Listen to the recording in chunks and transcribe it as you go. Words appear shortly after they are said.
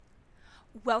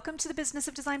Welcome to the Business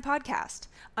of Design podcast.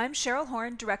 I'm Cheryl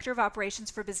Horn, Director of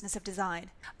Operations for Business of Design.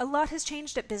 A lot has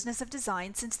changed at Business of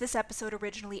Design since this episode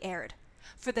originally aired.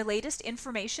 For the latest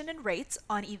information and rates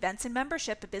on events and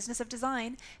membership at Business of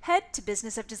Design, head to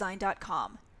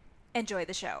businessofdesign.com. Enjoy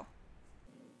the show.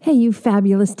 Hey, you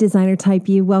fabulous designer type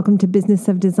you. Welcome to Business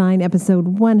of Design, episode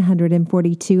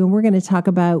 142. And we're going to talk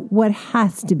about what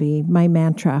has to be my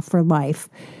mantra for life.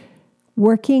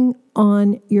 Working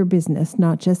on your business,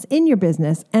 not just in your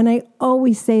business. And I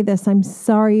always say this, I'm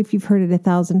sorry if you've heard it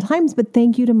 1,000 times, but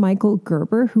thank you to Michael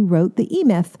Gerber, who wrote the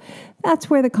E-Myth. That's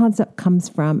where the concept comes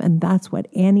from, and that's what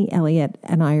Annie Elliott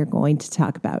and I are going to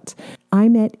talk about. I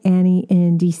met Annie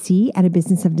in DC at a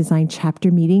Business of Design chapter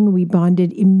meeting. We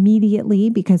bonded immediately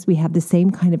because we have the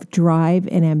same kind of drive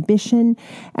and ambition,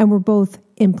 and we're both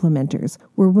implementers.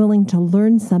 We're willing to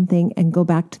learn something and go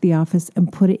back to the office and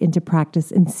put it into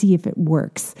practice and see if it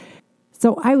works.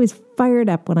 So I was fired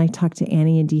up when I talked to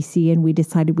Annie in DC, and we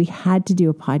decided we had to do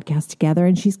a podcast together,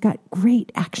 and she's got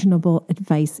great actionable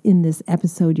advice in this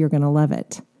episode. You're going to love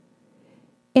it.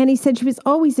 Annie said she was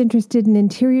always interested in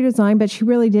interior design, but she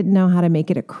really didn't know how to make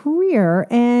it a career,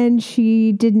 and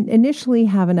she didn't initially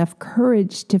have enough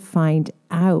courage to find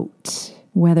out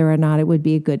whether or not it would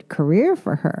be a good career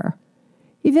for her.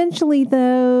 Eventually,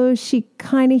 though, she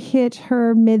kind of hit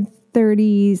her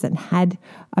mid-30s and had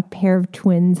a pair of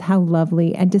twins, how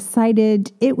lovely, and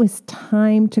decided it was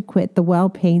time to quit the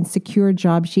well-paying, secure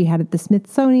job she had at the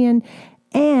Smithsonian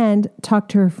and talk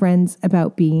to her friends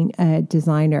about being a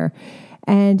designer.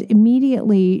 And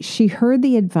immediately she heard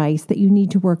the advice that you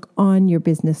need to work on your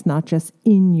business, not just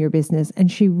in your business. And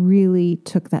she really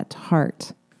took that to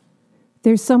heart.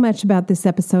 There's so much about this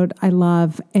episode I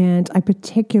love, and I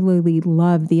particularly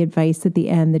love the advice at the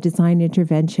end, the design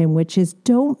intervention, which is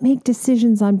don't make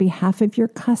decisions on behalf of your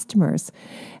customers.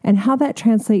 And how that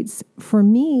translates for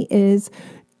me is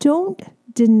don't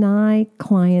deny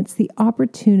clients the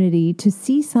opportunity to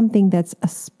see something that's a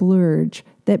splurge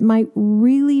that might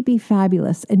really be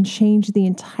fabulous and change the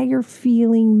entire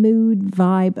feeling, mood,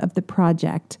 vibe of the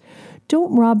project.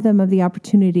 Don't rob them of the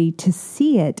opportunity to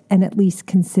see it and at least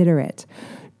consider it.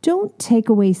 Don't take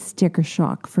away sticker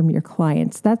shock from your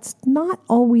clients. That's not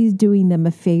always doing them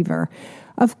a favor.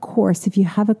 Of course, if you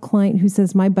have a client who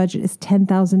says, my budget is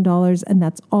 $10,000 and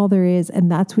that's all there is,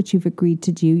 and that's what you've agreed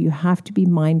to do, you have to be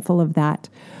mindful of that.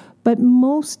 But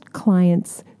most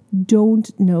clients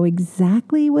don't know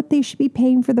exactly what they should be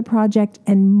paying for the project,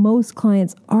 and most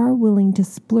clients are willing to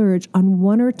splurge on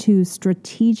one or two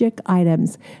strategic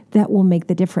items that will make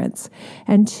the difference.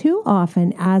 And too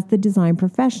often, as the design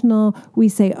professional, we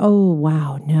say, oh,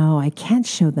 wow, no, I can't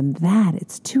show them that.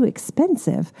 It's too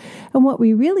expensive. And what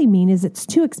we really mean is it's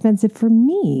too expensive for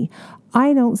me.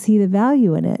 I don't see the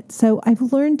value in it. So I've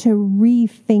learned to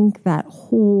rethink that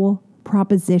whole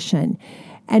proposition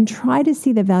and try to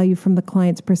see the value from the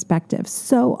client's perspective.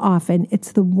 So often,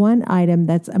 it's the one item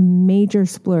that's a major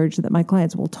splurge that my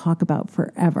clients will talk about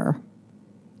forever.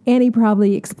 Annie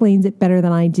probably explains it better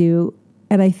than I do,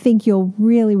 and I think you'll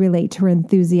really relate to her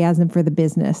enthusiasm for the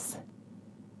business.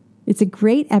 It's a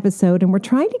great episode, and we're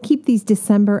trying to keep these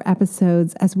December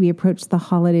episodes as we approach the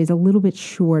holidays a little bit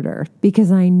shorter,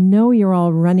 because I know you're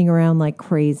all running around like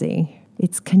crazy.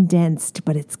 It's condensed,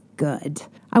 but it's good.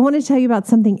 I want to tell you about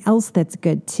something else that's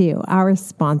good too, our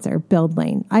sponsor,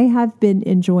 BuildLane. I have been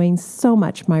enjoying so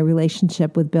much my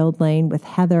relationship with BuildLane, with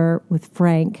Heather, with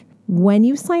Frank. When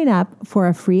you sign up for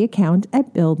a free account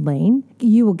at BuildLane,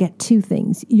 you will get two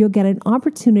things. You'll get an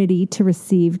opportunity to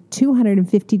receive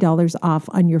 $250 off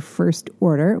on your first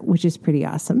order, which is pretty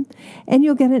awesome. And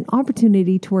you'll get an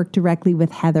opportunity to work directly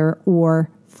with Heather or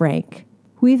Frank.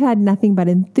 We've had nothing but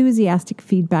enthusiastic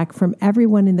feedback from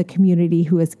everyone in the community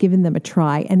who has given them a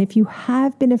try. And if you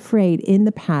have been afraid in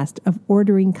the past of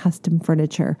ordering custom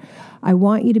furniture, I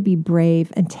want you to be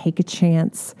brave and take a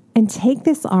chance and take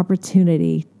this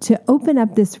opportunity to open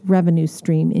up this revenue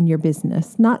stream in your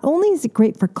business. Not only is it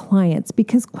great for clients,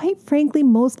 because quite frankly,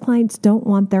 most clients don't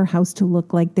want their house to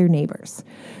look like their neighbors.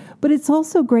 But it's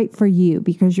also great for you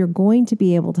because you're going to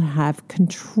be able to have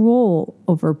control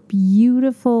over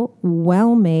beautiful,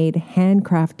 well-made,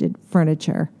 handcrafted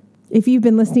furniture. If you've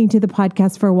been listening to the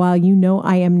podcast for a while, you know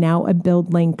I am now a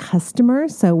BuildLane customer.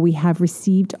 So we have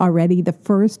received already the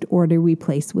first order we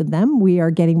placed with them. We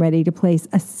are getting ready to place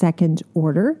a second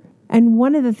order. And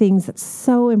one of the things that's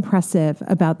so impressive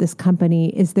about this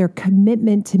company is their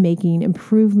commitment to making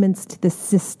improvements to the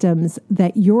systems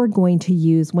that you're going to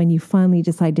use when you finally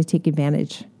decide to take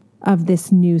advantage of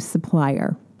this new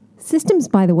supplier. Systems,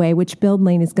 by the way, which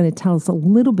BuildLane is going to tell us a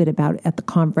little bit about at the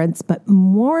conference, but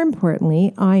more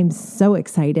importantly, I'm so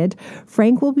excited.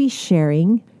 Frank will be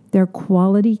sharing their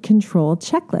quality control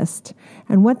checklist.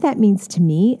 And what that means to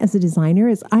me as a designer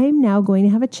is I am now going to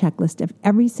have a checklist of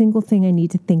every single thing I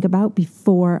need to think about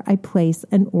before I place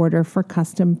an order for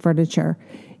custom furniture.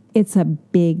 It's a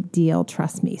big deal,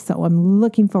 trust me. So I'm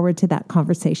looking forward to that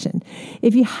conversation.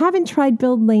 If you haven't tried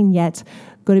BuildLane yet,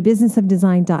 go to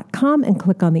businessofdesign.com and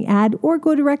click on the ad, or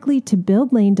go directly to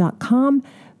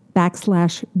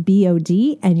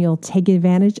buildlane.com/BOD and you'll take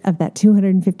advantage of that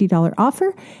 $250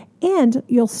 offer, and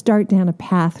you'll start down a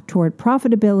path toward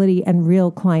profitability and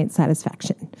real client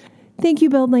satisfaction. Thank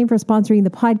you, BuildLane, for sponsoring the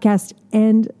podcast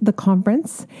and the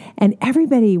conference. And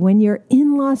everybody, when you're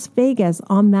in Las Vegas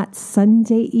on that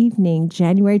Sunday evening,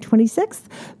 January 26th,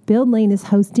 BuildLane is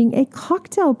hosting a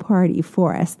cocktail party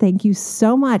for us. Thank you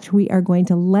so much. We are going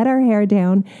to let our hair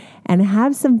down and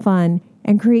have some fun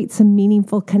and create some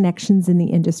meaningful connections in the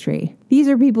industry. These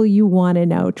are people you want to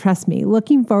know, trust me.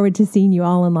 Looking forward to seeing you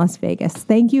all in Las Vegas.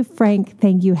 Thank you, Frank.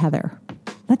 Thank you, Heather.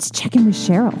 Let's check in with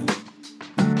Cheryl.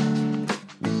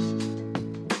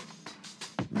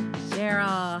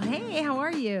 Cheryl, hey, how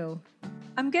are you?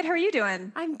 I'm good. How are you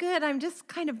doing? I'm good. I'm just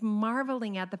kind of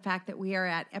marveling at the fact that we are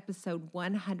at episode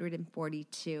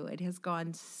 142. It has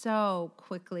gone so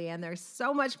quickly, and there's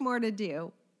so much more to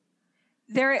do.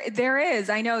 There is.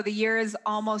 I know the year is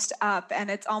almost up and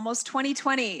it's almost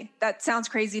 2020. That sounds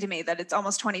crazy to me that it's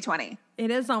almost 2020.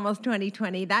 It is almost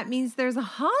 2020. That means there's a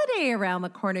holiday around the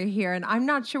corner here, and I'm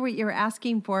not sure what you're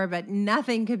asking for, but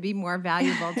nothing could be more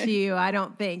valuable to you, I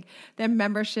don't think, than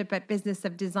membership at Business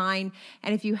of Design.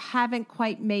 And if you haven't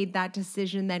quite made that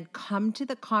decision, then come to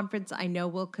the conference. I know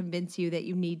we'll convince you that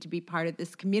you need to be part of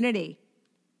this community.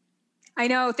 I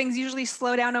know things usually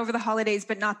slow down over the holidays,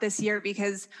 but not this year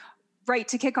because right,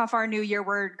 to kick off our new year,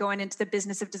 we're going into the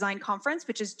Business of Design Conference,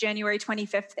 which is January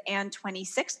 25th and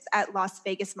 26th at Las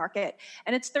Vegas Market.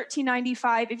 And it's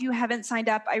 $13.95. If you haven't signed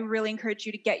up, I really encourage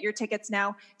you to get your tickets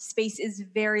now. Space is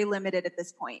very limited at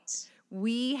this point.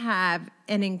 We have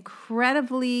an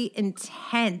incredibly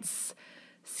intense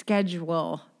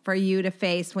schedule for you to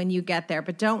face when you get there.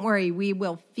 But don't worry, we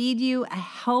will feed you a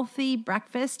healthy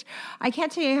breakfast. I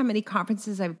can't tell you how many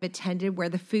conferences I've attended where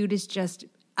the food is just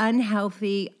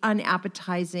unhealthy,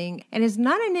 unappetizing, and is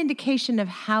not an indication of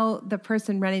how the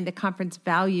person running the conference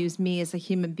values me as a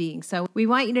human being. So we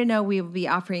want you to know we will be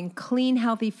offering clean,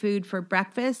 healthy food for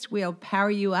breakfast. We'll power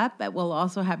you up, but we'll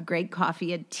also have great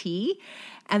coffee and tea.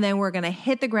 And then we're going to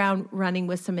hit the ground running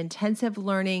with some intensive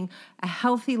learning, a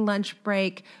healthy lunch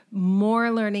break,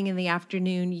 more learning in the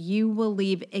afternoon. You will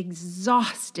leave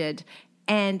exhausted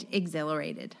and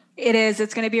exhilarated. It is.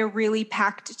 It's going to be a really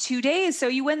packed 2 days. So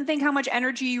you wouldn't think how much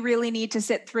energy you really need to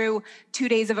sit through 2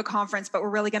 days of a conference, but we're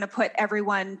really going to put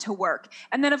everyone to work.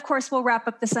 And then, of course, we'll wrap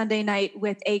up the Sunday night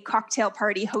with a cocktail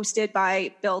party hosted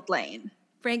by BuildLane.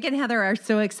 Frank and Heather are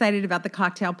so excited about the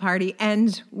cocktail party,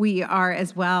 and we are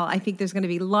as well. I think there's going to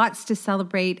be lots to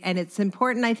celebrate, and it's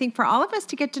important, I think, for all of us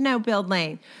to get to know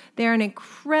BuildLane. They're an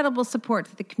incredible support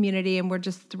to the community, and we're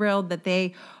just thrilled that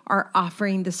they are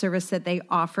offering the service that they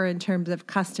offer in terms of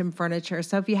custom furniture.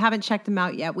 So if you haven't checked them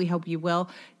out yet, we hope you will.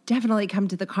 Definitely come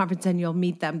to the conference and you'll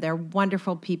meet them. They're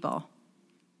wonderful people.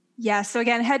 Yeah, so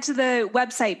again, head to the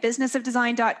website,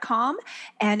 businessofdesign.com,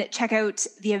 and check out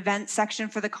the events section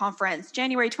for the conference,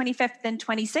 January 25th and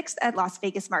 26th at Las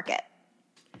Vegas Market.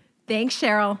 Thanks,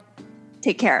 Cheryl.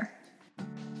 Take care.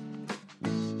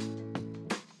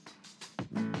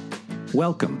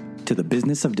 Welcome to the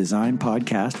Business of Design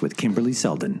podcast with Kimberly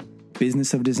Selden.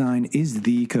 Business of Design is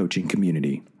the coaching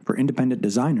community for independent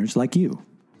designers like you.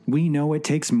 We know it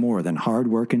takes more than hard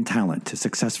work and talent to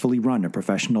successfully run a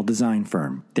professional design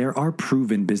firm. There are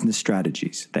proven business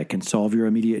strategies that can solve your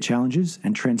immediate challenges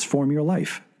and transform your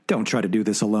life. Don't try to do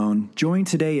this alone. Join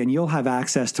today and you'll have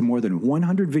access to more than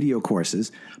 100 video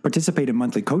courses, participate in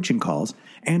monthly coaching calls,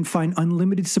 and find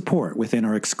unlimited support within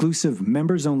our exclusive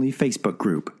members-only Facebook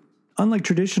group. Unlike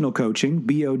traditional coaching,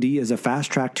 BOD is a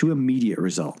fast track to immediate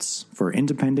results for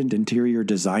independent interior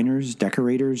designers,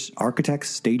 decorators, architects,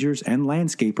 stagers, and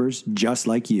landscapers just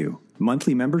like you.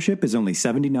 Monthly membership is only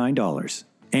 $79.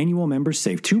 Annual members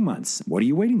save 2 months. What are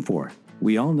you waiting for?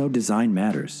 We all know design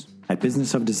matters. At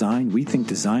Business of Design, we think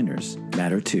designers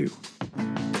matter too.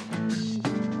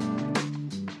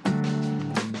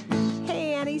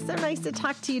 Hey, Annie, so nice to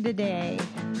talk to you today.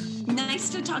 Nice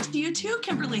to talk to you too,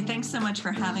 Kimberly. Thanks so much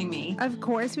for having me. Of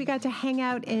course, we got to hang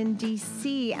out in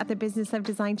DC at the Business of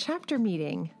Design chapter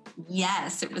meeting.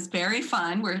 Yes, it was very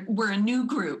fun. We're a new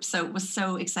group, so it was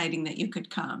so exciting that you could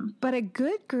come. But a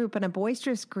good group and a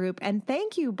boisterous group. And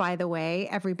thank you, by the way.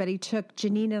 Everybody took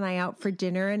Janine and I out for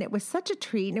dinner, and it was such a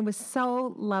treat. And it was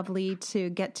so lovely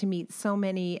to get to meet so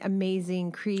many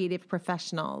amazing creative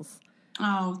professionals.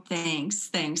 Oh, thanks.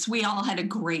 Thanks. We all had a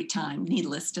great time,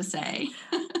 needless to say.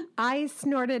 I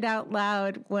snorted out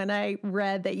loud when I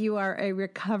read that you are a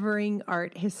recovering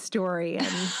art historian.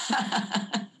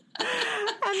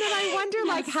 And then I wonder,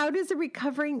 yes. How does a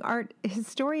recovering art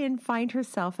historian find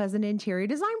herself as an interior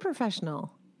design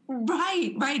professional?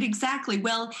 Right, exactly.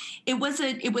 Well, it was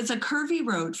a curvy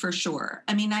road for sure.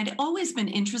 I mean, I'd always been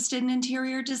interested in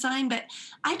interior design, but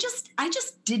I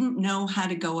just didn't know how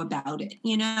to go about it.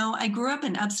 You know, I grew up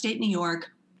in upstate New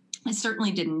York. I certainly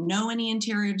didn't know any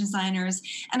interior designers,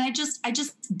 and I just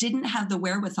didn't have the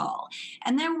wherewithal.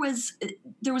 And there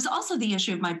was also the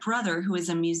issue of my brother, who is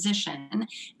a musician,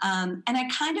 and I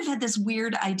kind of had this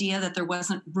weird idea that there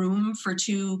wasn't room for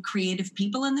two creative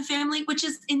people in the family, which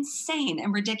is insane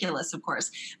and ridiculous, of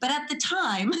course. But at the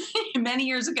time, many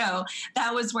years ago,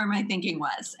 that was where my thinking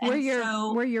was. Were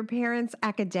your parents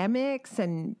academics,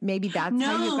 and maybe that's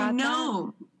how you got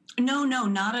that? No,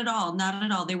 not at all. Not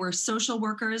at all. They were social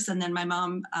workers, and then my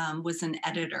mom was an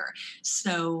editor.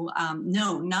 So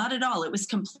no, not at all. It was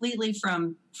completely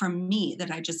from me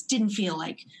that I just didn't feel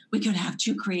like we could have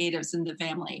two creatives in the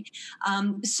family.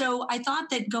 So I thought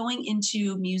that going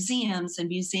into museums and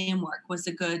museum work was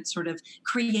a good sort of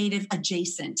creative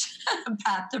adjacent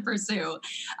path to pursue.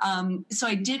 So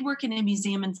I did work in a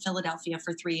museum in Philadelphia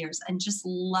for 3 years and just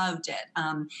loved it.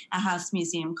 A house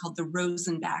museum called the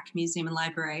Rosenbach Museum and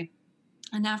Library.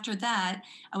 And after that,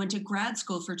 I went to grad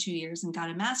school for 2 years and got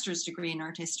a master's degree in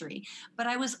art history. But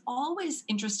I was always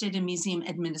interested in museum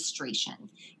administration.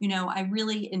 You know, I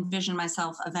really envisioned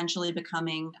myself eventually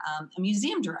becoming a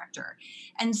museum director.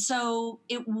 And so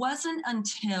it wasn't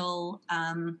until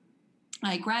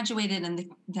I graduated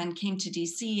and then came to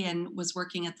DC and was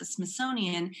working at the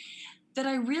Smithsonian that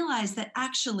I realized that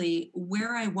actually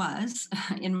where I was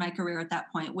in my career at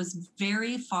that point was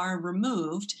very far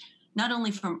removed, not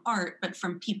only from art, but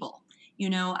from people. You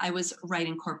know, I was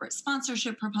writing corporate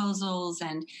sponsorship proposals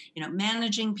and, you know,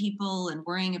 managing people and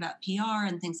worrying about PR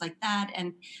and things like that.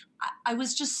 And I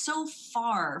was just so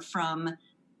far from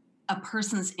a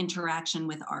person's interaction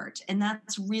with art. And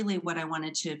that's really what I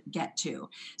wanted to get to.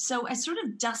 So I sort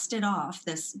of dusted off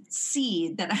this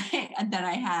seed that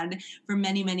I had for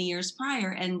many, many years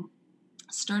prior and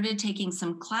started taking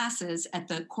some classes at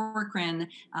the Corcoran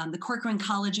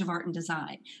College of Art and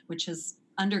Design, which has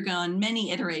undergone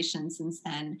many iterations since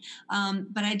then.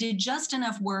 But I did just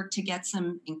enough work to get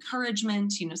some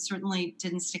encouragement, you know, certainly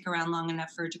didn't stick around long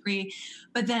enough for a degree,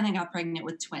 but then I got pregnant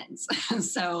with twins.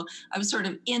 So I was sort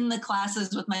of in the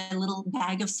classes with my little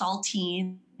bag of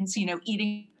saltines, you know,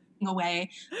 eating away.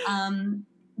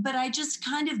 But I just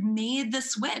kind of made the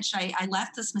switch. I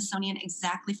left the Smithsonian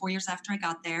exactly 4 years after I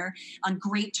got there on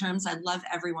great terms. I love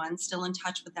everyone, still in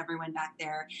touch with everyone back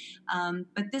there.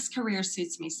 But this career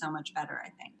suits me so much better, I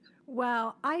think.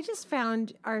 Well, I just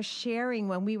found our sharing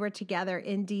when we were together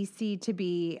in DC to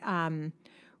be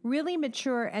really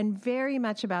mature and very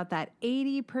much about that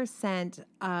 80%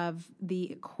 of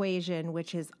the equation,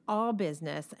 which is all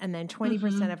business, and then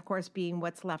 20%, of course, being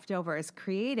what's left over is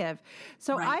creative.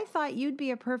 So right. I thought you'd be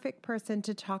a perfect person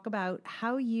to talk about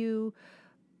how you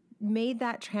made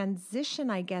that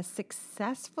transition, I guess,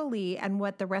 successfully, and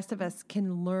what the rest of us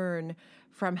can learn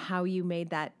from how you made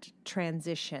that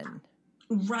transition.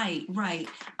 Right. Well,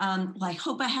 I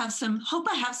hope I have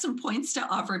some points to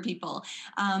offer people,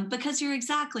 because you're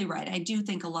exactly right. I do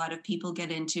think a lot of people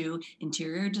get into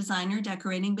interior design or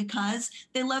decorating because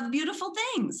they love beautiful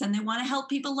things and they want to help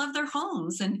people love their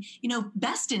homes and, you know,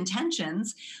 best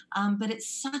intentions. But it's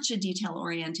such a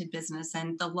detail-oriented business,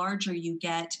 and the larger you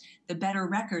get, the better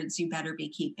records you better be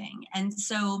keeping. And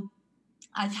so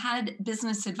I've had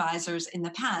business advisors in the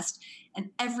past, and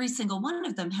every single one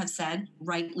of them have said,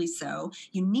 rightly so,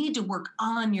 you need to work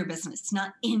on your business,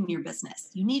 not in your business.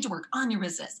 You need to work on your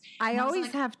business. I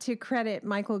always have to credit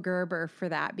Michael Gerber for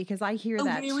that, because I hear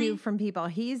that really? Too from people.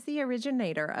 He's the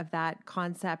originator of that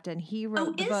concept, and he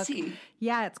wrote the book. He?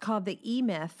 Yeah, it's called The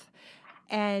E-Myth.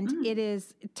 And it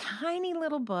is a tiny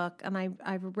little book, and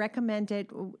I recommend it.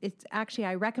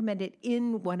 I recommend it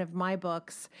in one of my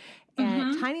books,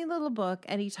 and tiny little book.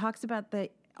 And he talks about the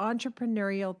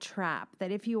entrepreneurial trap,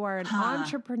 that if you are an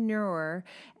entrepreneur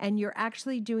and you're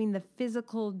actually doing the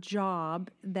physical job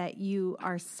that you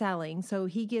are selling. So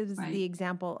he gives the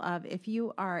example of if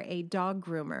you are a dog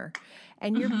groomer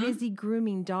and you're busy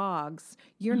grooming dogs,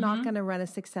 you're not going to run a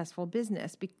successful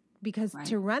business because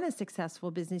to run a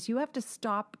successful business, you have to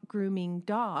stop grooming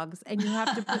dogs and you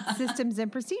have to put systems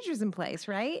and procedures in place,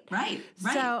 right? Right.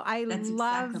 So I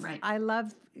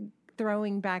love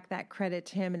throwing back that credit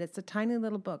to him. And it's a tiny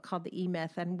little book called The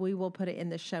E-Myth, and we will put it in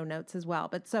the show notes as well.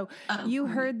 But so you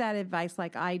heard that advice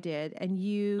like I did, and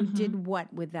you did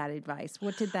what with that advice?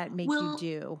 What did that make you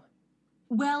do?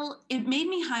 Well, it made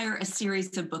me hire a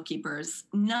series of bookkeepers,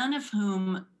 none of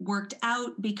whom worked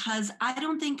out because I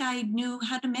don't think I knew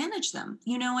how to manage them.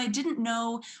 I didn't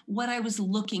know what I was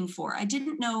looking for. I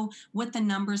didn't know what the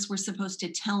numbers were supposed to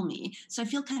tell me. So I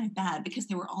feel kind of bad because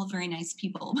they were all very nice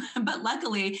people. But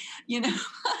luckily,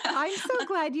 I'm so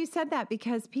glad you said that,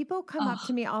 because people come up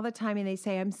to me all the time and they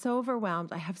say, I'm so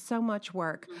overwhelmed. I have so much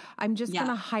work. I'm just going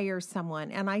to hire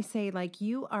someone. And I say,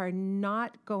 you are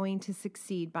not going to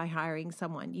succeed by hiring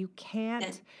someone. You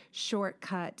can't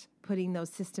shortcut putting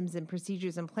those systems and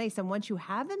procedures in place. And once you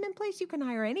have them in place, you can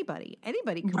hire anybody.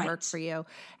 Anybody can work for you.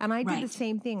 And I did the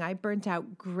same thing. I burnt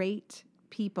out great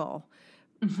people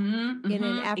in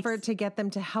an effort to get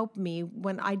them to help me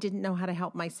when I didn't know how to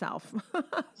help myself.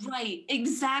 Right.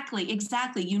 Exactly.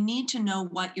 You need to know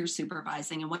what you're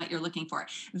supervising and what you're looking for.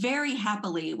 Very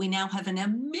happily, we now have an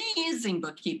amazing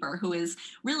bookkeeper who is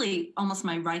really almost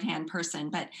my right-hand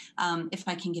person. But if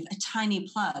I can give a tiny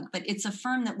plug, but it's a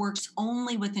firm that works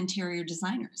only with interior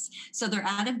designers. So they're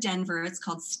out of Denver. It's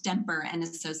called Stemper and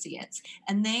Associates.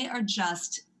 And they are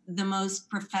just the most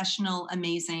professional,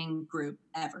 amazing group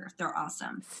ever. They're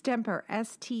awesome. Stemper,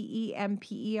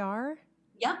 Stemper.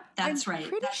 Yep, that's right. I'm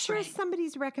pretty sure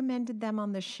somebody's recommended them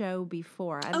on the show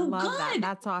before. I love that.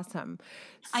 That's awesome.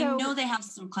 So, I know they have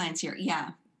some clients here.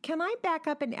 Yeah. Can I back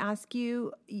up and ask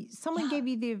you, someone gave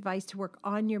you the advice to work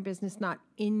on your business, not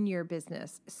in your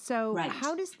business. So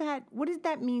what does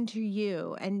that mean to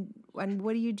you? And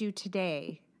what do you do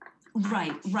today?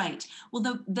 Right.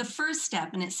 Well, the first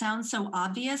step, and it sounds so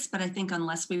obvious, but I think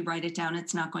unless we write it down,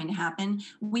 it's not going to happen.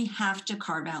 We have to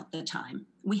carve out the time.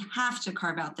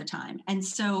 And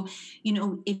so,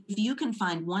 if you can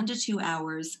find 1 to 2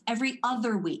 hours every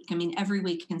other week, every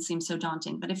week can seem so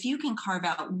daunting, but if you can carve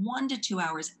out 1 to 2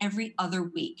 hours every other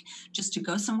week just to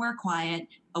go somewhere quiet,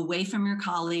 away from your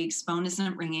colleagues, phone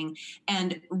isn't ringing,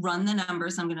 and run the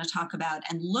numbers I'm going to talk about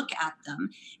and look at them,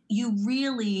 you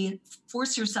really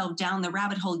force yourself down the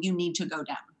rabbit hole you need to go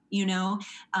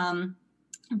down,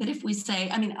 But if we say,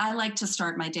 I like to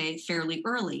start my day fairly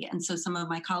early. And so some of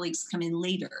my colleagues come in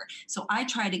later. So I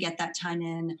try to get that time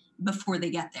in before they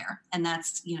get there. And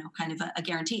that's, kind of a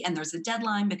guarantee. And there's a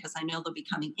deadline because I know they'll be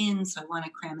coming in. So I want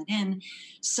to cram it in.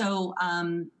 So,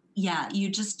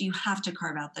 you have to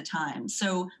carve out the time.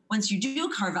 So once you do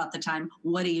carve out the time,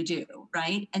 what do you do?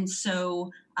 Right. And so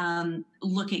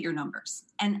look at your numbers.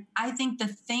 And I think the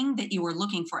thing that you are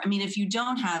looking for, if you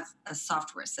don't have a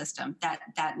software system,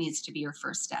 that needs to be your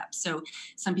first step. So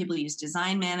some people use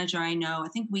Design Manager. I know, I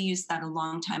think we used that a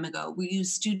long time ago. We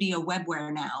use Studio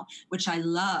Webware now, which I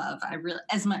love. I really,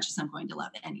 as much as I'm going to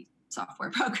love any software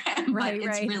program, but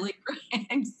it's really great.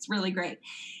 It's really great.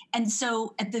 And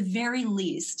so at the very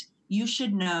least, you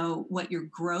should know what your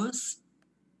gross,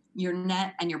 your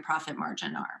net, and your profit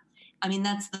margin are.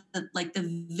 That's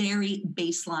the very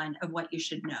baseline of what you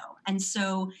should know. And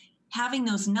so having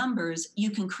those numbers,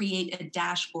 you can create a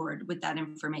dashboard with that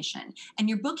information. And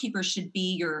your bookkeeper should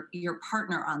be your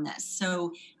partner on this.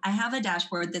 So I have a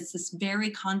dashboard that's this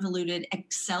very convoluted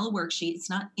Excel worksheet. It's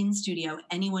not in Studio.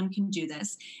 Anyone can do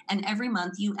this. And every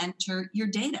month you enter your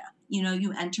data.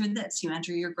 You enter this, you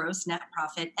enter your gross net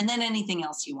profit, and then anything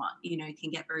else you want. You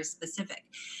can get very specific.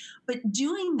 But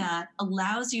doing that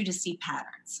allows you to see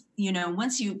patterns.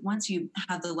 Once you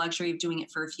have the luxury of doing it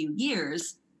for a few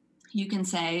years, you can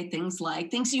say things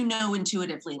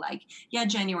intuitively, like, yeah,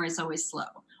 January is always slow.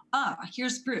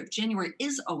 Here's proof. January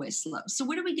is always slow. So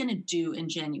what are we going to do in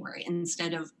January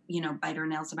instead of, bite our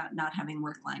nails about not having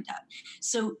work lined up?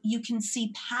 So you can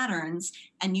see patterns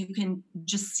and you can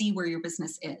just see where your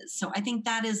business is. So I think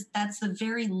that's the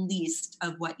very least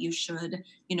of what you should,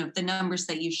 the numbers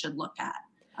that you should look at.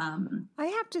 I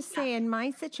have to say, in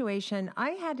my situation,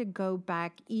 I had to go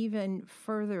back even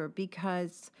further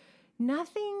because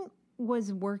nothing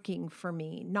was working for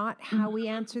me. Not how we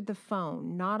answered the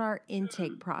phone, not our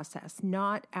intake process,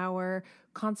 not our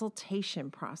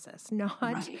consultation process,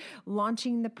 not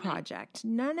launching the project.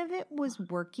 None of it was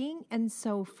working. And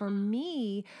so for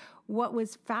me, what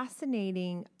was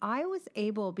fascinating, I was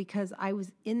able, because I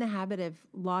was in the habit of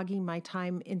logging my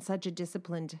time in such a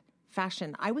disciplined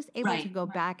fashion, I was able to go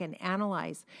back and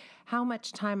analyze how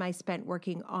much time I spent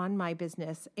working on my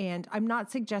business. And I'm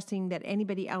not suggesting that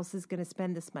anybody else is going to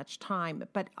spend this much time,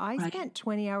 but I spent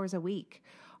 20 hours a week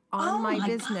on my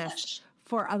business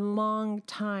for a long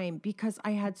time because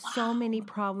I had so many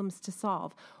problems to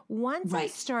solve. Once I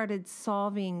started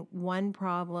solving one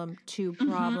problem, two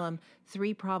problem,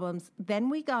 three problems, then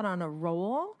we got on a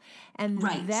roll, and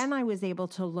then I was able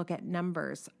to look at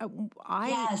numbers.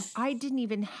 I didn't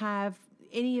even have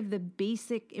any of the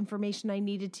basic information I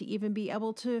needed to even be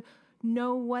able to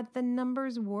know what the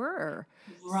numbers were.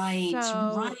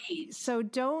 So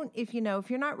don't, if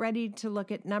you're not ready to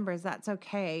look at numbers, that's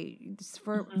okay.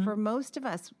 For most of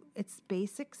us, it's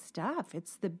basic stuff.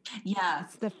 It's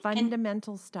the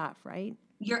fundamental stuff, right?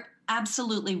 You're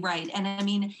absolutely right. And I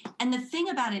mean, and the thing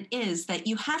about it is that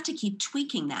you have to keep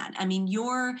tweaking that. I mean,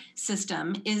 your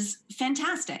system is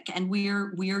fantastic and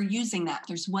we're using that.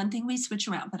 There's one thing we switch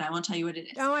around, but I won't tell you what it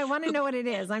is. Oh, I want to know what it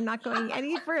is. I'm not going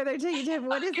any further till you tell me.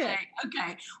 What is it?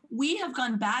 Okay. We have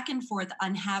gone back and forth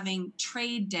on having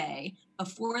trade day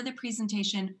before the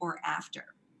presentation or after.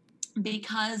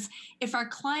 Because if our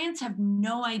clients have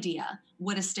no idea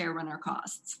what a stair runner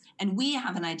costs, and we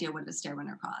have an idea what a stair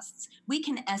runner costs, we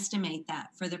can estimate that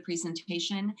for the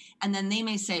presentation. And then they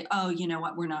may say, oh, you know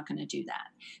what, we're not going to do that.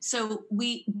 So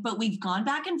we've gone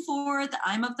back and forth.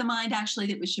 I'm of the mind actually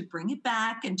that we should bring it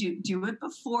back and do it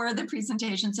before the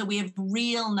presentation. So we have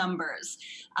real numbers.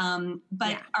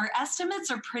 But our estimates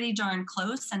are pretty darn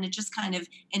close, and it just kind of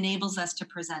enables us to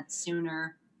present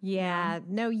sooner. Yeah,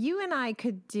 no, you and I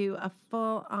could do a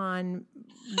full-on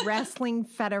wrestling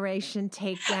federation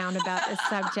takedown about this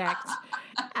subject.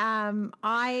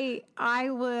 I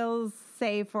will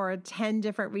say for 10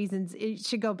 different reasons it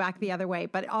should go back the other way,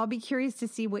 but I'll be curious to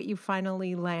see what you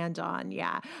finally land on.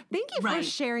 Yeah. Thank you for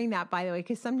sharing that, by the way,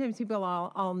 because sometimes people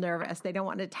are all nervous. They don't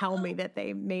want to tell me that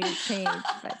they made a change.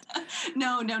 But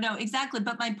No, exactly.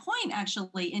 But my point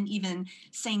actually in even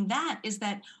saying that is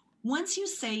that once you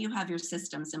say you have your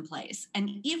systems in place, and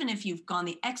even if you've gone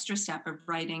the extra step of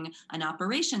writing an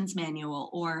operations manual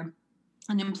or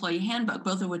an employee handbook,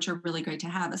 both of which are really great to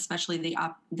have, especially the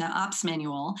ops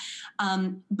manual,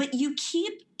 but you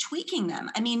keep tweaking them.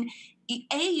 I mean,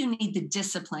 you need the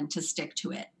discipline to stick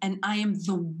to it. And I am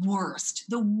the worst.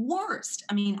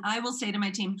 I mean, I will say to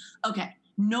my team, okay,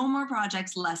 no more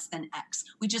projects less than X.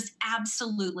 We just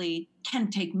absolutely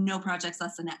can take no projects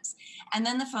less than X. And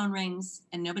then the phone rings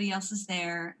and nobody else is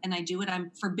there. And I do what I'm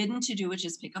forbidden to do, which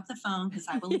is pick up the phone because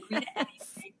I will agree to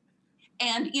anything.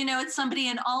 And, it's somebody,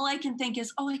 and all I can think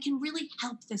is, oh, I can really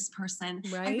help this person.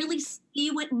 Right. I really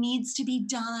see what needs to be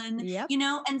done,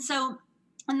 and so,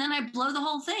 and then I blow the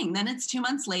whole thing. Then it's 2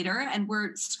 months later and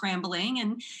we're scrambling.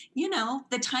 And,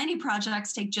 the tiny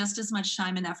projects take just as much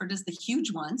time and effort as the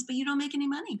huge ones, but you don't make any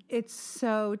money. It's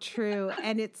so true.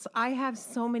 And I have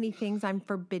so many things I'm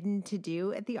forbidden to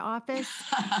do at the office.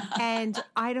 And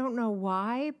I don't know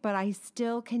why, but I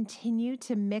still continue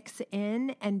to mix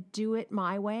in and do it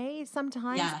my way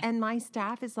sometimes. Yeah. And my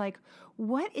staff is like,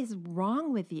 what is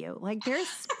wrong with you? Like there's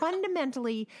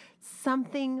fundamentally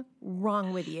something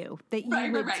wrong with you that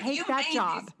you would take that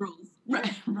job.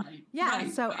 Right. Yeah.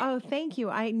 Oh, thank you.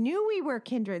 I knew we were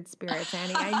kindred spirits,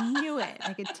 Annie. I knew it.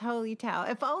 I could totally tell.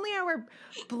 If only I were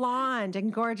blonde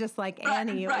and gorgeous like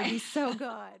Annie, it would be so good.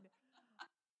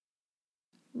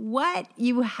 What?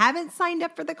 You haven't signed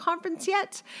up for the conference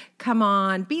yet? Come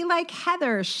on, be like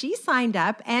Heather. She signed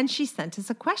up and she sent us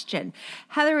a question.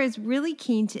 Heather is really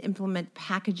keen to implement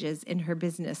packages in her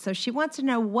business. So she wants to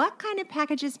know what kind of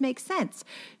packages make sense.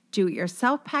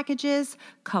 Do-it-yourself packages,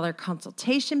 color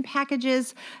consultation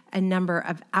packages, a number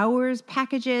of hours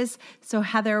packages. So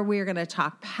Heather, we're going to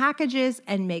talk packages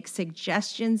and make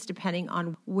suggestions depending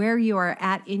on where you are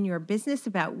at in your business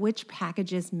about which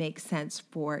packages make sense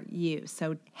for you.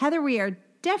 So Heather, we are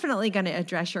definitely going to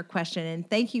address your question. And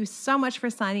thank you so much for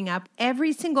signing up.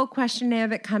 Every single questionnaire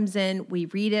that comes in, we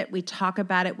read it, we talk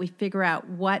about it, we figure out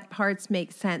what parts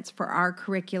make sense for our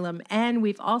curriculum. And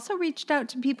we've also reached out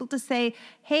to people to say,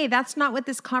 hey, that's not what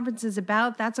this conference is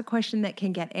about. That's a question that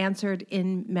can get answered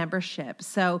in membership.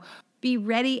 So be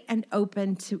ready and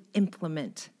open to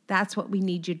implement. That's what we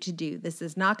need you to do. This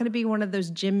is not going to be one of those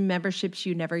gym memberships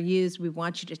you never use. We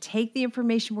want you to take the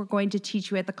information we're going to teach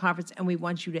you at the conference and we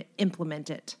want you to implement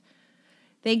it.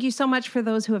 Thank you so much for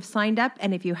those who have signed up.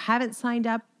 And if you haven't signed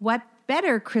up, what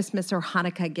better Christmas or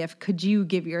Hanukkah gift could you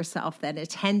give yourself than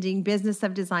attending Business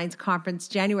of Design's conference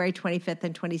January 25th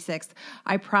and 26th?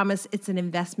 I promise it's an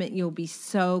investment you'll be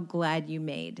so glad you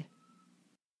made.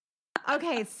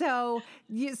 Okay, so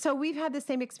we've had the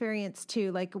same experience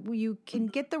too. Like you can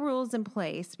get the rules in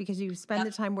place because you spend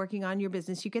the time working on your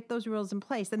business. You get those rules in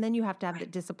place, and then you have to have the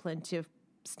discipline to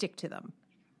stick to them.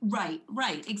 Right,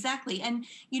 exactly. And,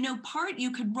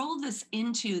 you could roll this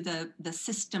into the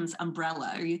systems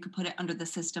umbrella, or you could put it under the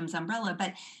systems umbrella,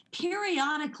 but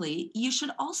periodically you should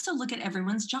also look at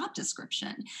everyone's job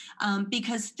description,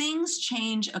 because things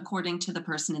change according to the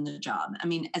person in the job. I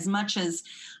mean, as much as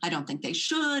I don't think they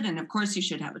should, and of course you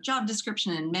should have a job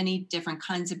description, and many different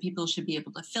kinds of people should be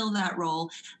able to fill that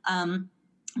role.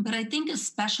 But I think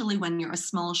especially when you're a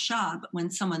small shop, when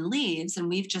someone leaves, and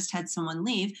we've just had someone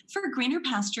leave for greener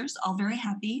pastures, all very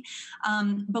happy.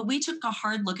 But we took a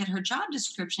hard look at her job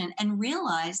description and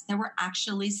realized there were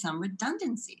actually some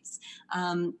redundancies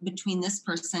between this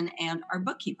person and our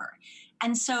bookkeeper.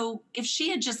 And so if she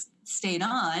had just stayed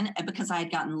on because I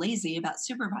had gotten lazy about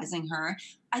supervising her,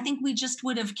 I think we just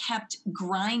would have kept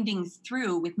grinding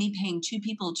through with me paying two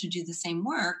people to do the same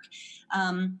work.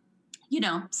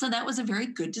 So that was a very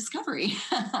good discovery,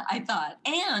 I thought.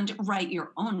 And write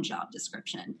your own job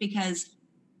description, because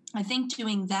I think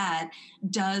doing that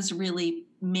does really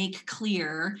make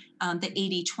clear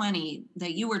the 80-20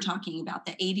 that you were talking about.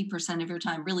 The 80% of your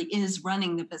time really is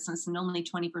running the business, and only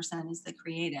 20% is the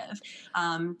creative.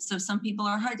 So some people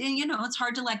are hard, and it's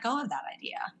hard to let go of that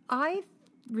idea. I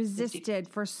resisted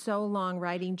for so long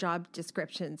writing job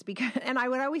descriptions and I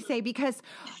would always say, because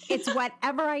it's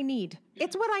whatever I need.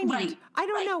 It's what I need. Right. I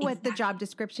don't know what the job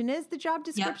description is. The job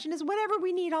description is whatever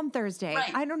we need on Thursday.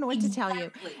 Right. I don't know what to tell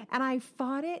you. And I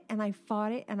fought it and I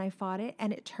fought it and I fought it.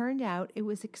 And it turned out it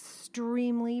was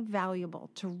extremely valuable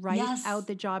to write out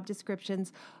the job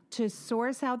descriptions, to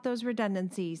source out those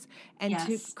redundancies, and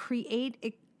to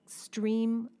create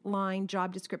streamline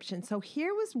job description. So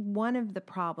here was one of the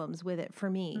problems with it for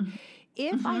me.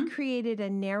 If I created a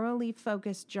narrowly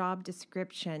focused job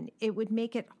description, it would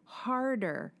make it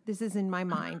harder. This is in my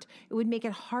mind. It would make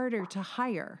it harder to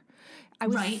hire. I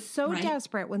was so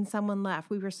desperate when someone left.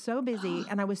 We were so busy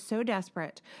and I was so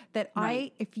desperate that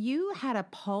if you had a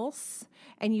pulse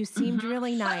and you seemed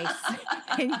really nice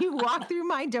and you walked through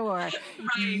my door,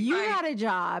 you got a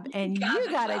job and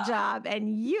you got a job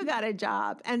and you got a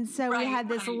job. And so we had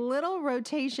this little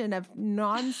rotation of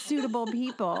non-suitable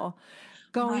people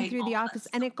going through the office.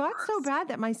 And it got so bad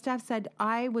that my staff said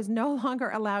I was no longer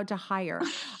allowed to hire.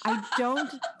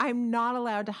 I'm not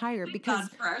allowed to hire because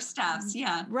for our staffs,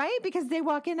 right? Because they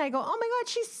walk in, I go, oh my God,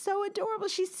 she's so adorable.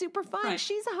 She's super fun.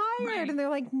 She's hired. And they're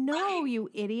like, no, you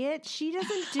idiot. She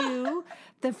doesn't do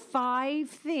the 5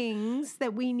 things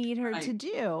that we need her to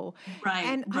do.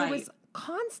 And I was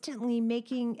constantly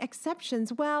making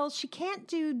exceptions. Well, she can't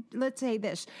do, let's say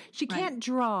this, she can't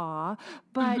draw,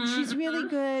 but she's really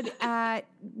good at,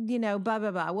 blah,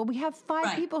 blah, blah. Well, we have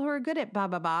 5 people who are good at blah,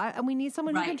 blah, blah, and we need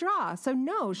someone who can draw. So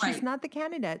no, she's not the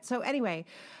candidate. So anyway,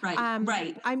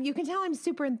 you can tell I'm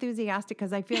super enthusiastic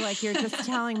because I feel like you're just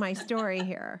telling my story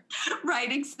here.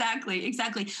 Right, exactly.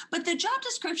 But the job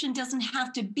description doesn't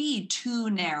have to be too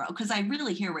narrow, because I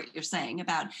really hear what you're saying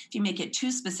about if you make it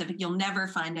too specific, you'll never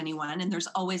find anyone. And there's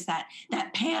always that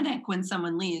panic when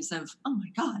someone leaves of, oh my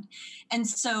God. And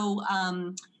so,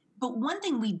 but one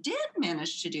thing we did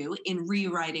manage to do in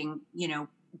rewriting,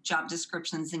 job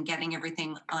descriptions and getting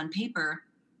everything on paper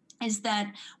is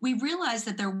that we realized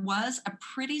that there was a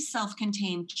pretty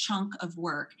self-contained chunk of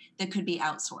work that could be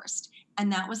outsourced,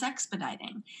 and that was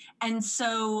expediting. And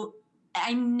so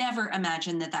I never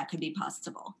imagined that could be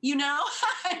possible.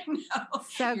 I know.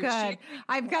 So good.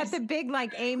 I've got the big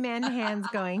amen hands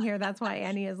going here. That's why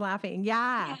Annie is laughing.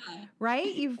 Yeah.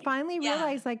 Right? You finally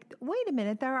realize wait a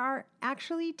minute, there are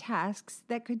actually tasks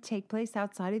that could take place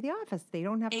outside of the office. They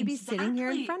don't have to be sitting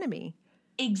here in front of me.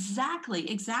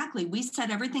 Exactly. We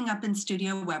set everything up in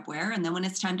Studio Webware, and then when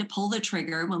it's time to pull the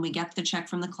trigger, when we get the check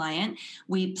from the client,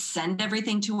 we send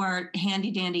everything to our handy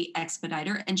dandy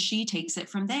expediter, and she takes it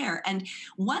from there. And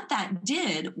what that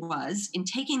did was, in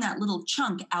taking that little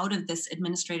chunk out of this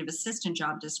administrative assistant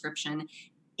job description,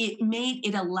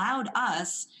 it allowed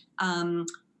us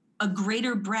a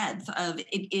greater breadth of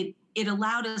it. It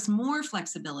allowed us more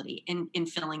flexibility in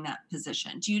filling that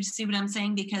position. Do you see what I'm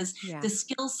saying? Because the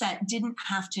skill set didn't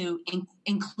have to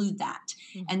include that.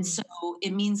 And so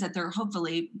it means that there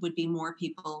hopefully would be more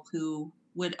people who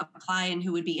would apply and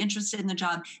who would be interested in the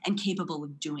job and capable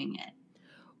of doing it.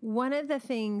 One of the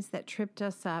things that tripped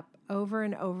us up over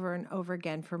and over and over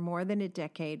again for more than a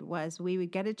decade was we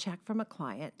would get a check from a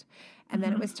client, and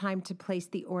then it was time to place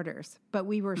the orders. But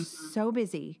we were so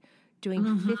busy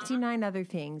doing 59 other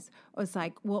things. It was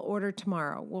like, we'll order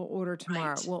tomorrow. We'll order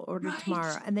tomorrow. We'll order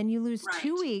tomorrow. And then you lose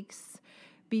 2 weeks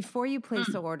before you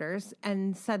place orders,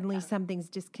 and suddenly something's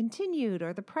discontinued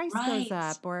or the price goes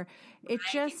up, or it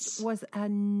just was a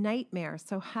nightmare.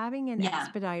 So having an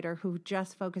expediter who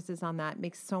just focuses on that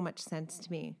makes so much sense to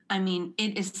me. I mean,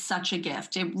 it is such a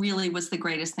gift. It really was the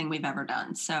greatest thing we've ever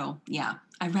done. So yeah,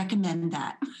 I recommend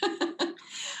that.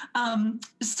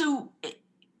 So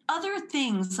other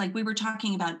things, like we were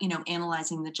talking about,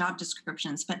 analyzing the job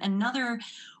descriptions, but another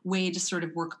way to sort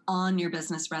of work on your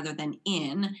business rather than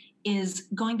in is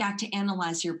going back to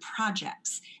analyze your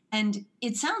projects. And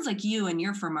it sounds like you and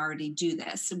your firm already do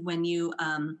this. When you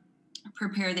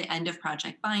prepare the end of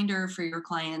project binder for your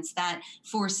clients, that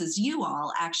forces you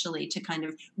all actually to kind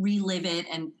of relive it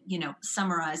and,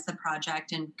 summarize the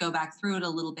project and go back through it a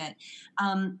little bit.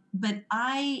 But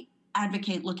I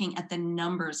advocate looking at the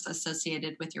numbers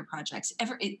associated with your projects.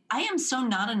 I am so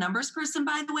not a numbers person,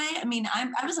 by the way. I mean,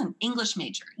 I was an English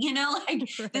major,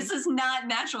 This is not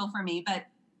natural for me, but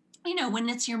when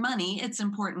it's your money, it's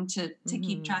important to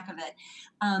keep track of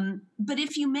it. But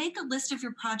if you make a list of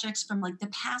your projects from like the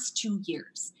past 2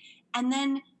 years, and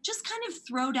then just kind of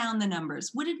throw down the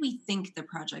numbers, what did we think the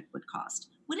project would cost?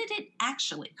 What did it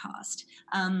actually cost?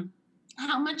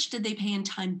 How much did they pay in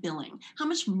time billing? How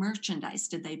much merchandise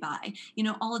did they buy?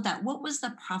 All of that. What was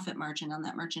the profit margin on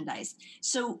that merchandise?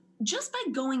 So just by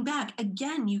going back,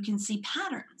 again, you can see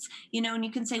patterns, and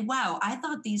you can say, wow, I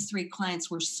thought these 3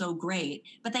 clients were so great,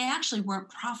 but they actually weren't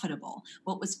profitable.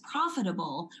 What was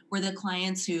profitable were the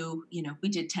clients who, we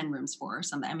did 10 rooms for or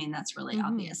something. I mean, that's really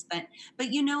obvious,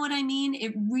 but you know what I mean?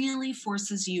 It really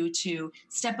forces you to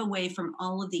step away from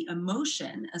all of the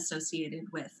emotion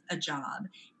associated with a job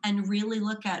and really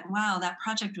look at, wow, that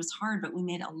project was hard, but we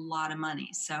made a lot of money.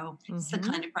 So it's the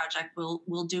kind of project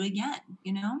we'll do again,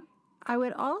 I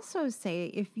would also say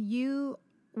if you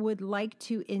would like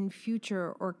to in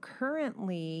future or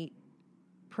currently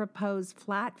propose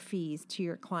flat fees to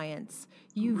your clients,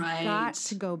 you've got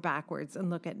to go backwards and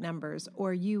look at numbers,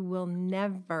 or you will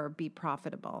never be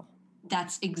profitable.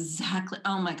 That's exactly.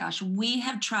 Oh my gosh. We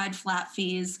have tried flat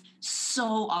fees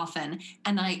so often,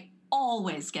 and I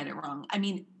always get it wrong. I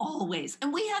mean, always.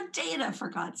 And we have data, for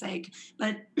God's sake.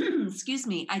 But excuse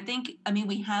me,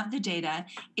 we have the data.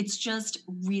 It's just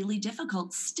really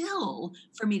difficult still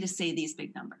for me to say these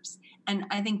big numbers. And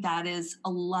I think that is a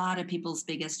lot of people's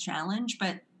biggest challenge,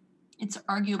 but it's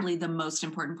arguably the most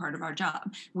important part of our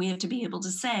job. We have to be able to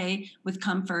say with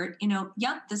comfort,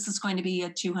 yep, this is going to be a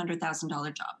 $200,000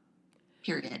 job,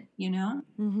 period,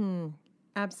 Mm-hmm.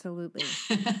 Absolutely.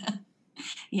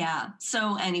 Yeah.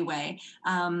 So anyway,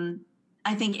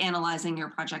 I think analyzing your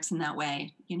projects in that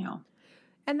way,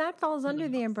 And that falls under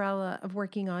the umbrella of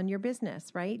working on your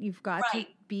business, right? You've got to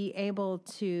be able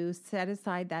to set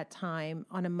aside that time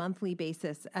on a monthly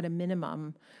basis at a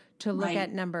minimum to look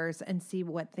at numbers and see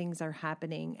what things are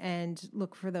happening and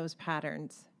look for those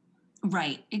patterns.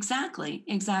 Right. Exactly.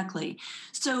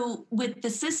 So with the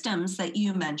systems that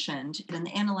you mentioned and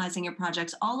the analyzing your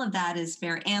projects, all of that is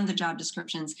fair, and the job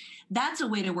descriptions, that's a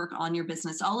way to work on your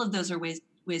business. All of those are ways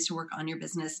to work on your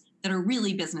business that are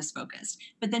really business focused.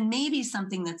 But then maybe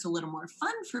something that's a little more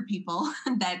fun for people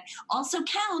that also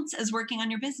counts as working on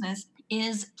your business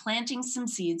is planting some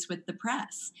seeds with the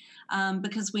press,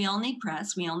 because we all need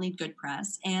press. We all need good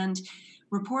press. And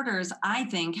reporters, I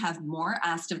think, have more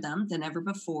asked of them than ever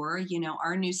before.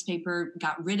 Our newspaper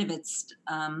got rid of its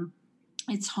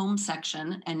home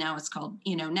section, and now it's called,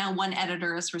 now one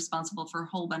editor is responsible for a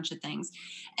whole bunch of things.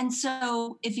 And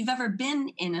so if you've ever been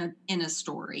in a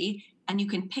story, and you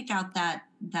can pick out that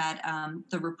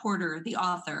the reporter, the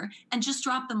author, and just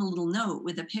drop them a little note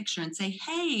with a picture and say,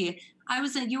 hey,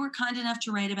 you were kind enough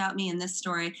to write about me in this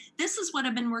story. This is what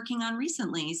I've been working on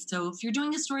recently. So if you're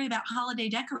doing a story about holiday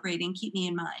decorating, keep me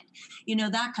in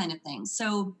mind, that kind of thing.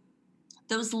 So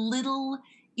those little,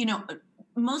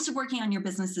 most of working on your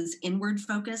business is inward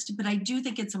focused, but I do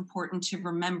think it's important to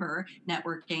remember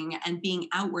networking and being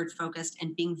outward focused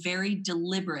and being very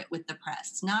deliberate with the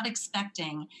press, not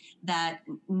expecting that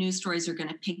news stories are going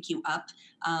to pick you up,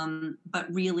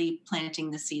 but really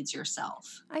planting the seeds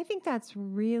yourself. I think that's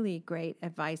really great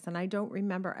advice. And I don't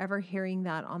remember ever hearing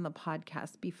that on the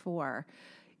podcast before.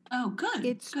 Oh, good.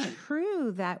 It's good.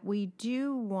 True that we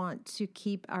do want to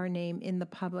keep our name in the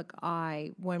public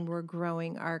eye when we're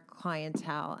growing our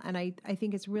clientele. And I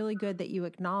think it's really good that you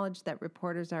acknowledge that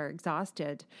reporters are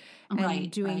exhausted and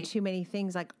doing too many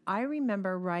things. Like I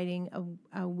remember writing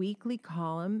a weekly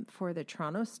column for the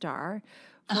Toronto Star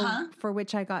for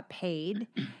which I got paid.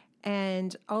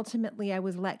 And ultimately I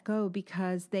was let go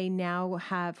because they now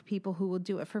have people who will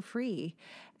do it for free.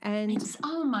 And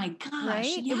oh my gosh.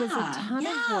 right? Yeah, it was a ton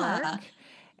of work.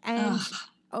 And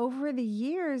over the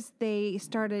years, they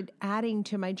started adding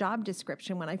to my job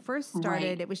description. When I first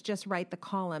started, it was just write the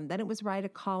column. Then it was write a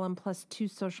column plus 2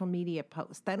 social media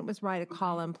posts. Then it was write a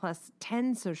column plus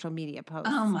 10 social media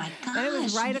posts. Oh my gosh. Then it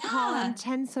was write a column,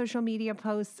 10 social media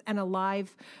posts, and a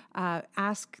live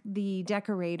ask the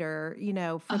decorator,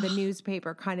 for the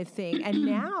newspaper kind of thing. And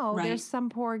now there's some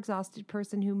poor exhausted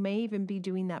person who may even be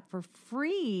doing that for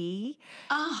free.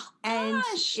 Oh, and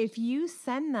gosh. if you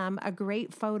send them a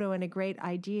great photo and a great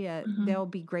idea, they'll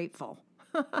be grateful.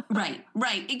 Right.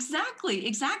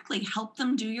 Exactly. Help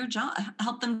them do your job.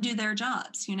 Help them do their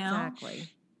jobs, Exactly.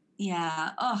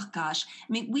 Yeah. Oh, gosh.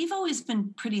 I mean, we've always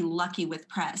been pretty lucky with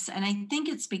press. And I think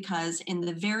it's because in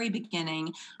the very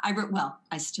beginning,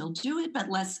 I still do it, but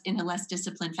in a less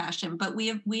disciplined fashion. But we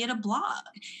had a blog,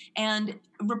 and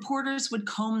reporters would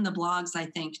comb the blogs, I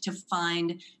think, to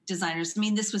find designers. I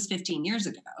mean, this was 15 years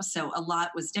ago, so a lot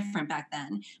was different back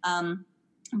then.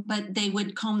 But they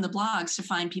would comb the blogs to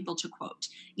find people to quote,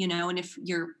 and if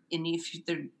you're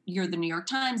the New York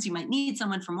Times, you might need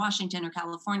someone from Washington or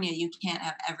California. You can't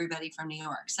have everybody from New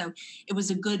York. So it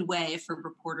was a good way for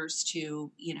reporters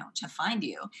to, to find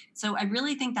you. So I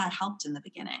really think that helped in the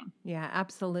beginning. Yeah,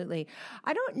 absolutely.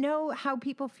 I don't know how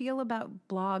people feel about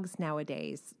blogs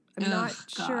nowadays. I'm not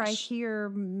sure I hear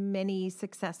many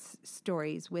success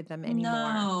stories with them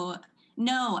anymore.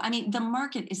 No, I mean, the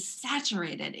market is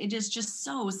saturated. It is just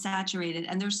so saturated.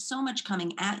 And there's so much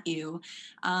coming at you,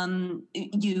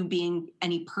 you being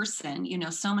any person,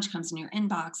 so much comes in your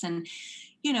inbox. And,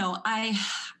 I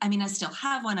still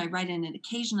have one. I write in it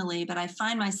occasionally, but I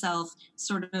find myself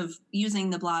sort of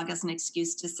using the blog as an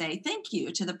excuse to say thank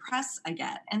you to the press I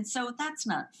get. And so that's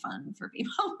not fun for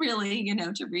people really,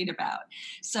 to read about.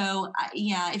 So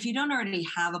if you don't already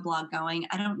have a blog going,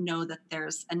 I don't know that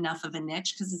there's enough of a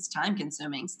niche because it's time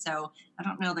consuming. So I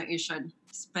don't know that you should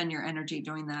spend your energy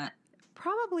doing that.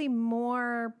 Probably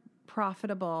more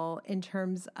profitable in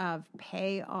terms of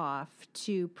payoff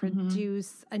to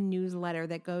produce a newsletter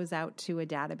that goes out to a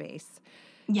database.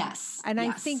 Yes. And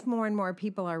I think more and more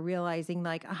people are realizing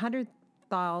like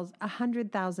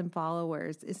 100,000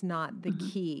 followers is not the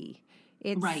key.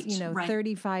 It's,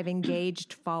 35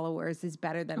 engaged followers is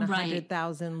better than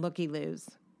 100,000 looky-loos.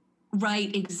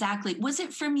 Right, exactly. Was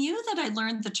it from you that I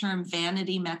learned the term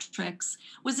vanity metrics?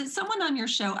 Was it someone on your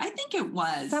show? I think it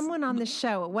was. Someone on the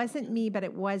show. It wasn't me, but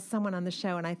it was someone on the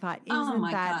show. And I thought,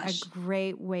 isn't that a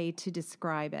great way to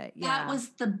describe it? Yeah. That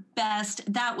was the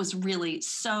best. That was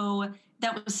so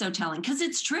telling because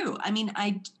it's true. I mean,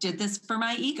 I did this for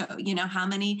my ego. How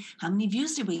many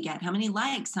views did we get? How many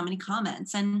likes? How many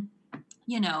comments? And,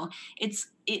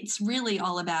 it's really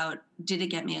all about, did it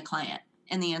get me a client?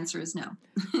 And the answer is no.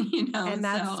 And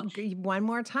that's one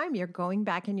more time, you're going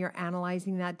back and you're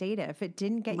analyzing that data. If it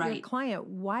didn't get your client,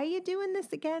 why are you doing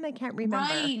this again? I can't remember.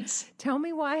 Right. Tell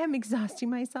me why I'm exhausting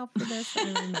myself for this.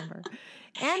 I don't remember.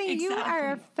 Annie, you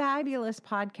are a fabulous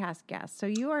podcast guest. So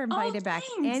you are invited back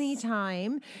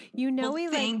anytime. We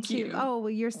like to. You. Oh, well,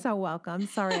 you're so welcome.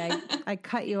 Sorry, I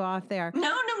cut you off there.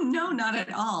 No, not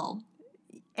at all.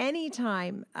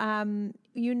 Anytime.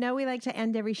 We like to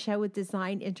end every show with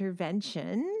design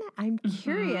intervention. I'm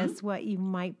curious what you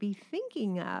might be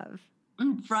thinking of.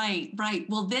 Right.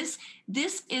 Well, this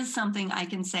is something I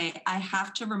can say I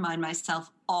have to remind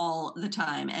myself all the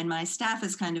time. And my staff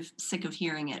is kind of sick of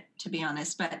hearing it, to be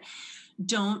honest, but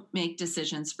don't make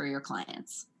decisions for your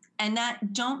clients. And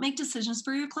don't make decisions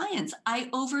for your clients. I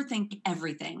overthink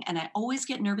everything. And I always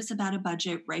get nervous about a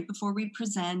budget right before we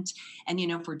present. And,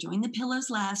 if we're doing the pillows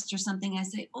last or something, I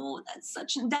say,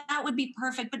 that would be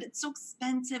perfect, but it's so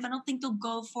expensive. I don't think they'll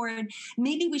go for it.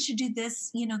 Maybe we should do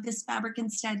this, this fabric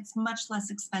instead. It's much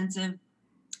less expensive.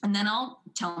 And then I'll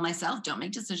tell myself, don't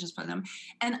make decisions for them.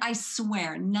 And I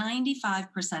swear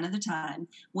 95% of the time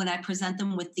when I present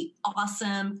them with the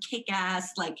awesome,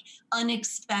 kick-ass,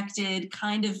 unexpected,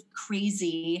 kind of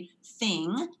crazy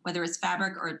thing, whether it's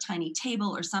fabric or a tiny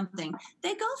table or something,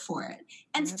 they go for it.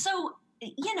 And so,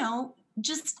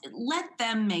 just let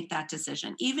them make that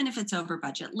decision. Even if it's over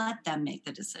budget, let them make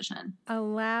the decision.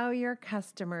 Allow your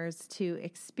customers to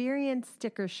experience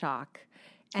sticker shock.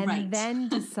 And then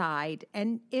decide.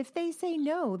 And if they say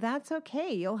no, that's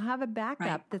okay. You'll have a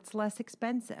backup that's less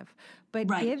expensive. But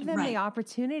give them the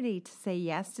opportunity to say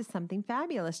yes to something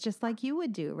fabulous, just like you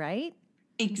would do, right?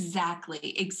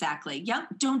 Exactly. Yep.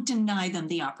 Don't deny them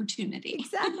the opportunity.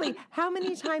 Exactly. How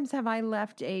many times have I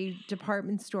left a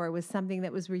department store with something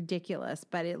that was ridiculous,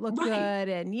 but it looked good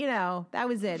and, that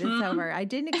was it. It's over. I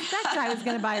didn't expect I was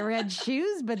going to buy red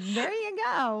shoes, but there you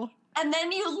go. And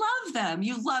then you love them.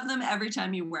 You love them every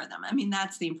time you wear them. I mean,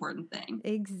 that's the important thing.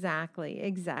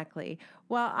 Exactly.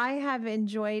 Well, I have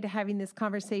enjoyed having this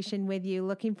conversation with you.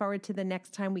 Looking forward to the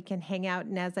next time we can hang out.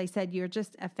 And as I said, you're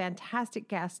just a fantastic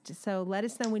guest. So let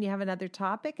us know when you have another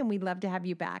topic, and we'd love to have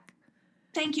you back.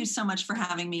 Thank you so much for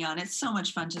having me on. It's so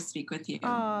much fun to speak with you.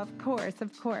 Oh, of course.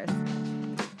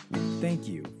 Thank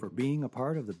you for being a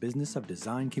part of the Business of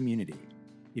Design community.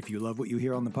 If you love what you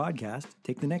hear on the podcast,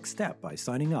 take the next step by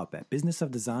signing up at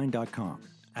businessofdesign.com.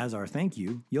 As our thank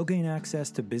you, you'll gain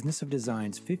access to Business of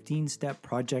Design's 15-step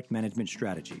project management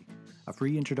strategy, a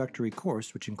free introductory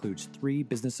course which includes 3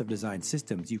 Business of Design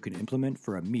systems you can implement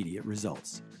for immediate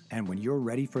results. And when you're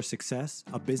ready for success,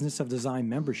 a Business of Design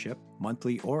membership,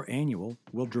 monthly or annual,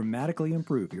 will dramatically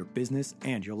improve your business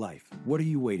and your life. What are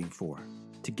you waiting for?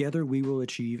 Together we will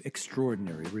achieve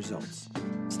extraordinary results.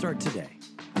 Start today.